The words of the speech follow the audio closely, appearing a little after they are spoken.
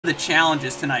the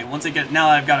challenges tonight. Now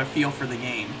that I've got a feel for the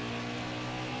game.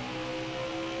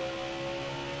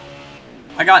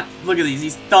 Look at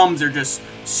these thumbs are just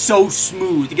so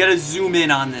smooth. You gotta zoom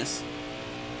in on this.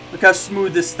 Look how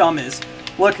smooth this thumb is.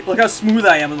 Look how smooth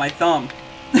I am with my thumb.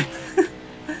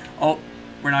 Oh,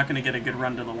 we're not gonna get a good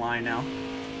run to the line now.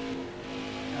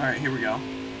 Alright, here we go.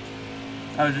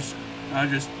 I was just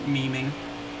memeing.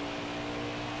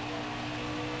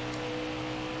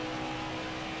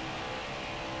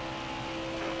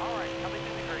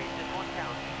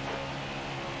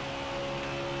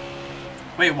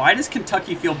 Wait, why does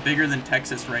Kentucky feel bigger than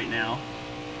Texas right now?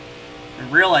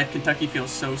 In real life, Kentucky feels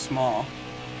so small.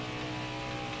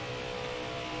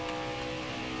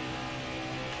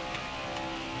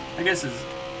 I guess it's...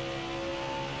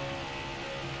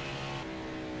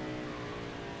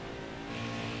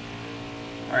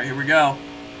 Alright, here we go.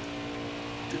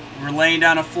 We're laying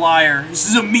down a flyer. This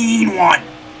is a mean one!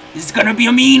 This is gonna be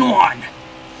a mean one!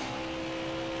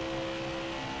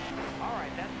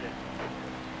 Alright, that's it.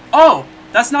 Oh!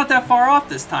 That's not that far off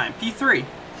this time. P3.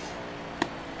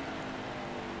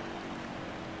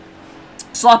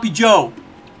 Sloppy Joe.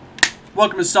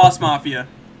 Welcome to Sauce Mafia.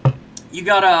 You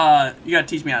gotta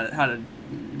teach me how to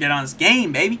get on this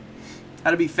game, baby.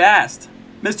 How to be fast.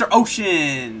 Mr.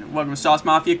 Ocean. Welcome to Sauce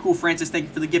Mafia. Cool Francis, thank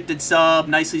you for the gifted sub.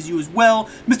 Nicely as you as well.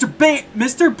 Mr.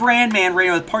 Brandman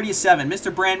rating with Party of 7.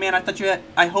 Mr. Brandman,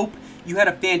 I hope you had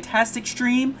a fantastic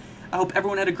stream. I hope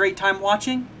everyone had a great time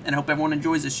watching, and I hope everyone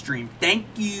enjoys this stream. Thank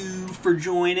you for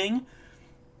joining.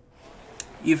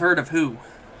 You've heard of who?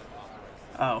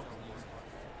 Oh.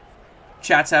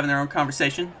 Chat's having their own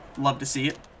conversation. Love to see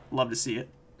it. Love to see it.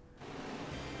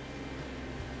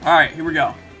 Alright, here we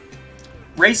go.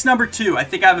 Race number 2. I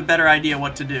think I have a better idea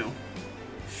what to do.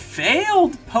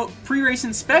 Failed pre-race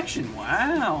inspection.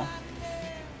 Wow.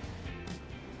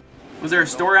 Was there a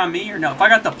story on me or no? If I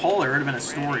got the pole, it would have been a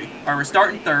story. Alright, we're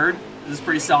starting third. This is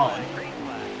pretty solid.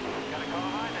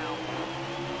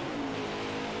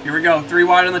 Here we go. 3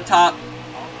 wide on the top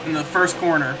in the first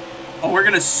corner. Oh, we're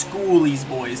going to school these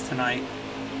boys tonight.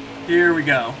 Here we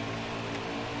go.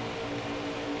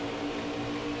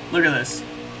 Look at this.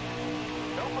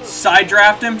 Side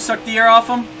draft him. Suck the air off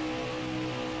him.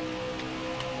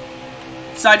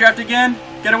 Side draft again.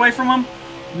 Get away from him.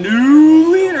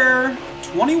 New leader.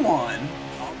 21.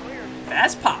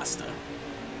 Fast pasta.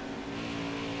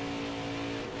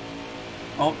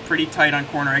 Oh, pretty tight on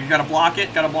corner. You gotta block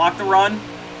it. Gotta block the run.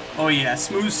 Oh yeah,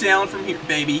 smooth sailing from here,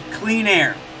 baby. Clean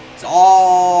air. It's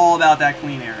all about that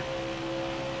clean air.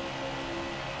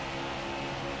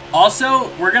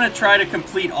 Also, we're gonna try to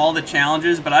complete all the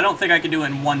challenges, but I don't think I can do it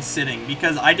in one sitting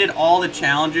because I did all the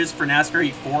challenges for NASCAR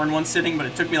Heat 4 in one sitting, but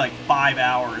it took me like 5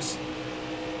 hours.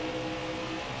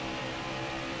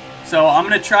 So I'm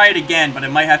going to try it again, but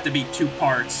it might have to be 2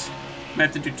 parts. I might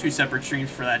have to do 2 separate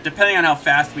streams for that, depending on how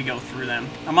fast we go through them.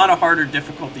 I'm on a harder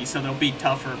difficulty, so they'll be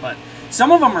tougher, but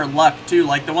some of them are luck, too.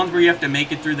 Like the ones where you have to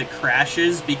make it through the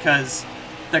crashes, because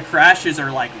the crashes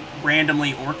are, like,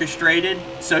 randomly orchestrated,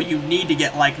 so you need to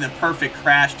get, like, the perfect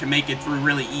crash to make it through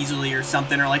really easily or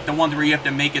something, or, like, the ones where you have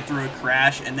to make it through a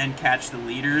crash and then catch the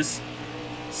leaders.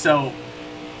 So,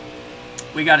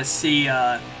 we gotta see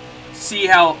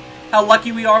how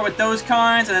lucky we are with those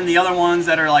kinds, and then the other ones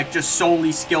that are like just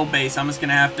solely skill based, I'm just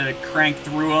gonna have to crank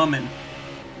through them and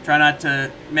try not to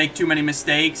make too many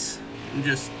mistakes and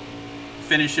just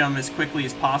finish them as quickly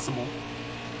as possible.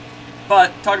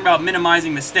 But talking about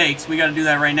minimizing mistakes, we got to do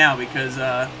that right now because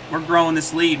we're growing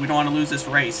this lead. We don't want to lose this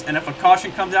race, and if a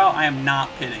caution comes out, I am not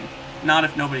pitting. Not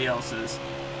if nobody else is.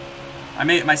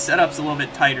 My setup's a little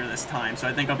bit tighter this time, so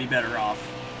I think I'll be better off.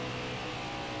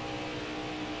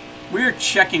 We're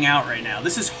checking out right now.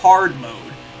 This is hard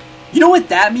mode. You know what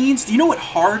that means? Do you know what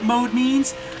hard mode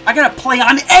means? I gotta play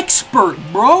on expert,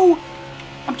 bro!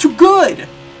 I'm too good!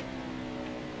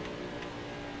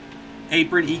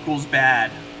 Apron equals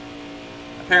bad.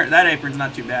 Apparently, that apron's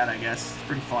not too bad, I guess. It's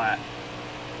pretty flat.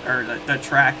 Or the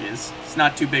track is. It's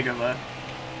not too big of a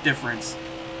difference.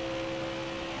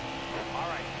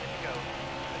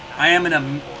 I am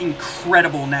an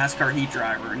incredible NASCAR Heat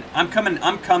driver, and I'm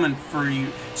coming for you.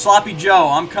 Sloppy Joe,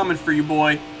 I'm coming for you,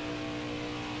 boy.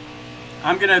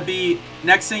 I'm gonna be,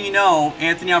 next thing you know,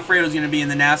 Anthony Alfredo's gonna be in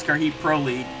the NASCAR Heat Pro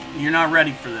League. You're not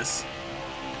ready for this.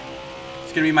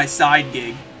 It's gonna be my side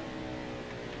gig.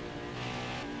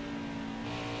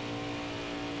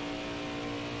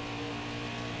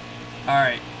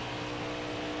 Alright.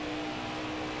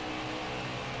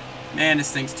 Man,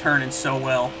 this thing's turning so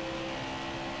well.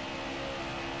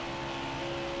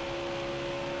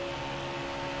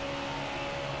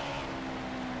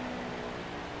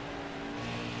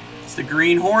 It's the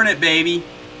Green Hornet, baby.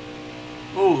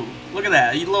 Ooh, look at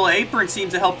that. A little apron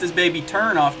seems to help this baby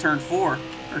turn off turn 4.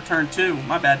 Or turn 2.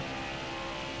 My bad.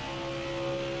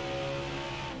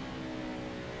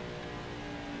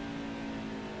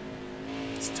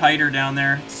 It's tighter down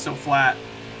there. It's so flat.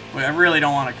 Wait, I really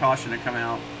don't want a caution to come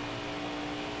out.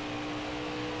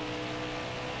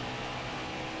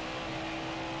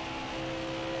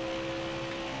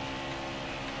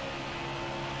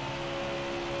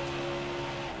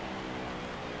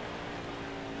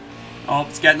 Oh,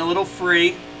 it's getting a little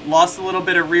free. Lost a little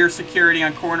bit of rear security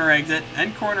on corner exit.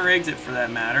 And corner exit for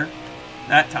that matter.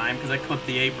 That time, because I clipped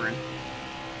the apron.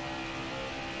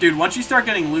 Dude, once you start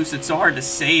getting loose, it's so hard to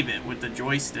save it with the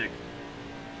joystick.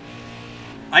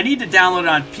 I need to download it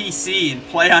on PC and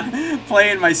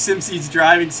play in my SimSeeds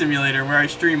driving simulator where I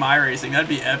stream iRacing. That'd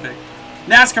be epic.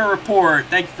 NASCAR report.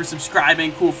 Thank you for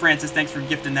subscribing. Cool Francis, thanks for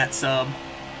gifting that sub.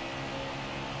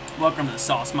 Welcome to the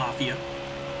Sauce Mafia.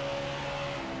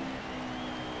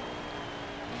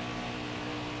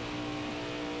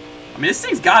 I mean, this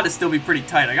thing's got to still be pretty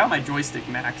tight. I got my joystick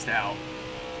maxed out.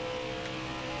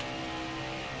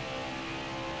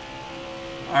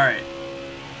 Alright.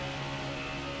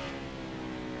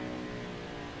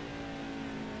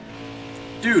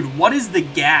 Dude, what is the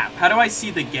gap? How do I see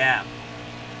the gap?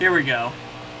 Here we go.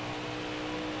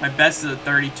 My best is a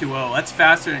 32.0. That's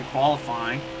faster than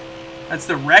qualifying. That's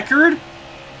the record?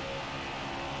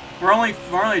 We're only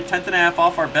a tenth and a half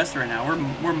off our best right now.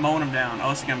 We're mowing them down. Oh,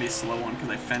 this is gonna be a slow one because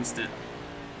I fenced it.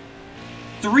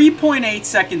 3.8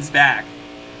 seconds back.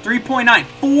 3.9.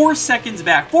 4 seconds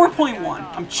back.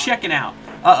 4.1. I'm checking out.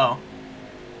 Uh-oh.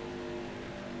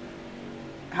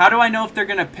 How do I know if they're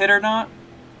gonna pit or not?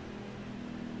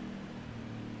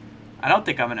 I don't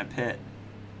think I'm gonna pit.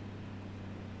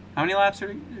 How many laps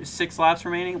are 6 laps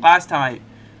remaining? Last time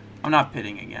I'm not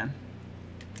pitting again.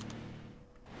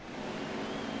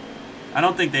 I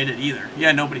don't think they did either.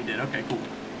 Yeah, nobody did. Okay, cool.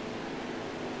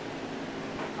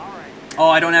 Oh,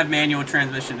 I don't have manual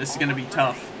transmission. This is going to be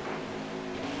tough.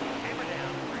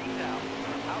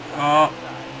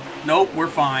 Nope, we're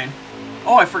fine.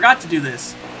 Oh, I forgot to do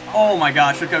this. Oh my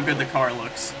gosh, look how good the car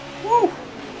looks. Woo!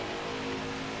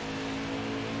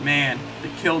 Man, they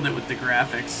killed it with the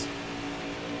graphics.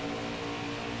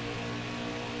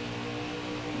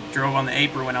 Drove on the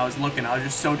apron when I was looking. I was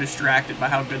just so distracted by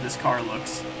how good this car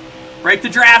looks. Break the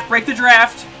draft! Break the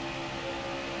draft!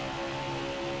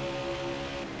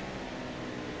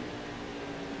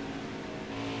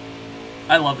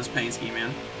 I love this paint scheme,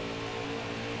 man.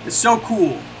 It's so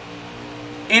cool.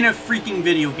 In a freaking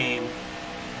video game.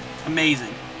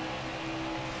 Amazing.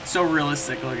 So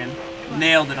realistic looking.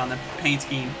 Nailed it on the paint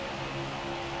scheme.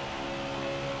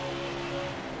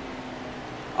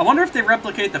 I wonder if they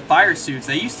replicate the fire suits.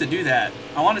 They used to do that.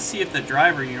 I want to see if the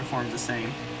driver uniform's the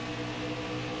same.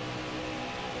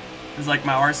 It's like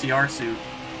my RCR suit.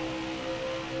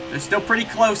 They're still pretty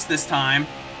close this time.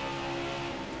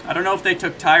 I don't know if they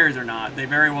took tires or not. They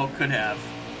very well could have.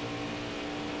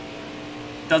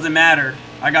 Doesn't matter.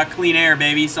 I got clean air,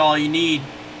 baby. It's all you need.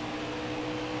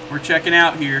 We're checking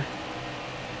out here.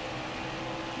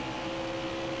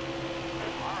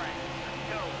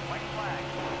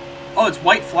 Oh, it's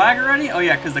white flag already? Oh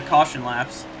yeah, because the caution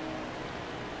laps.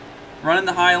 Running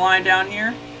the high line down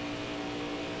here.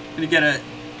 Gonna get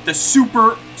the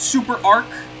super arc,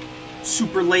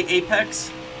 super late apex,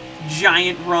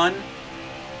 giant run.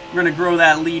 We're gonna grow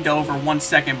that lead to over 1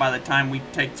 second by the time we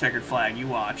take checkered flag. You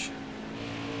watch.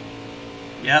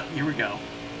 Yep, here we go.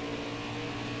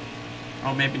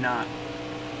 Oh, maybe not.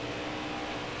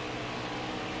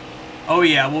 Oh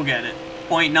yeah, we'll get it.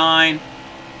 0.9.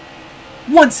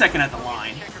 1 second at the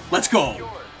line. Let's go.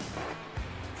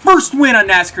 First win on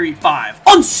NASCAR Heat 5.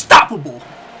 Unstoppable.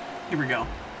 Here we go.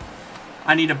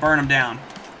 I need to burn him down.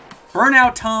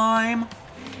 Burnout time.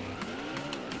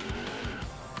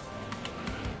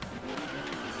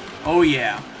 Oh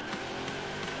yeah.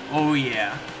 Oh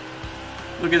yeah.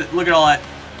 Look at all that.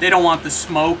 They don't want the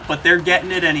smoke, but they're getting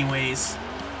it anyways.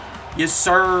 Yes,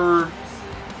 sir.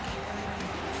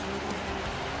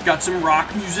 Got some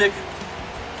rock music.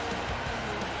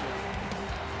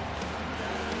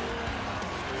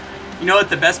 You know what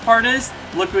the best part is?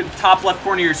 Look at the top left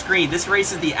corner of your screen. This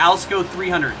race is the Alsco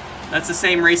 300. That's the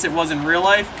same race it was in real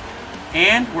life.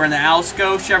 And we're in the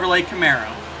Alsco Chevrolet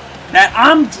Camaro. That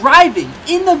I'm driving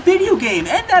in the video game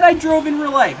and that I drove in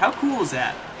real life. How cool is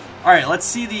that? Alright, let's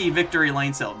see the victory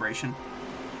lane celebration.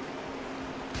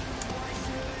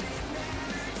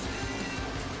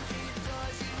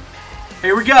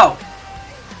 Here we go.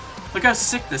 Look how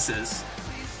sick this is.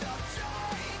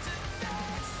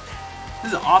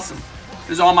 This is awesome.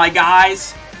 There's all my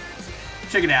guys.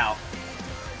 Check it out.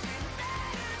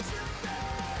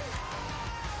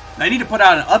 I need to put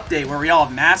out an update where we all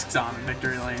have masks on in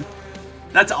Victory Lane.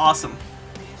 That's awesome.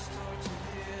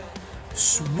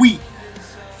 Sweet.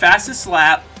 Fastest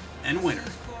lap and winner.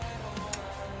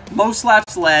 Most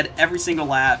laps led every single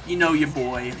lap. You know your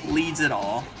boy leads it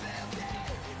all.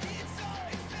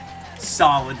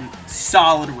 Solid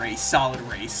race. Solid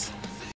race.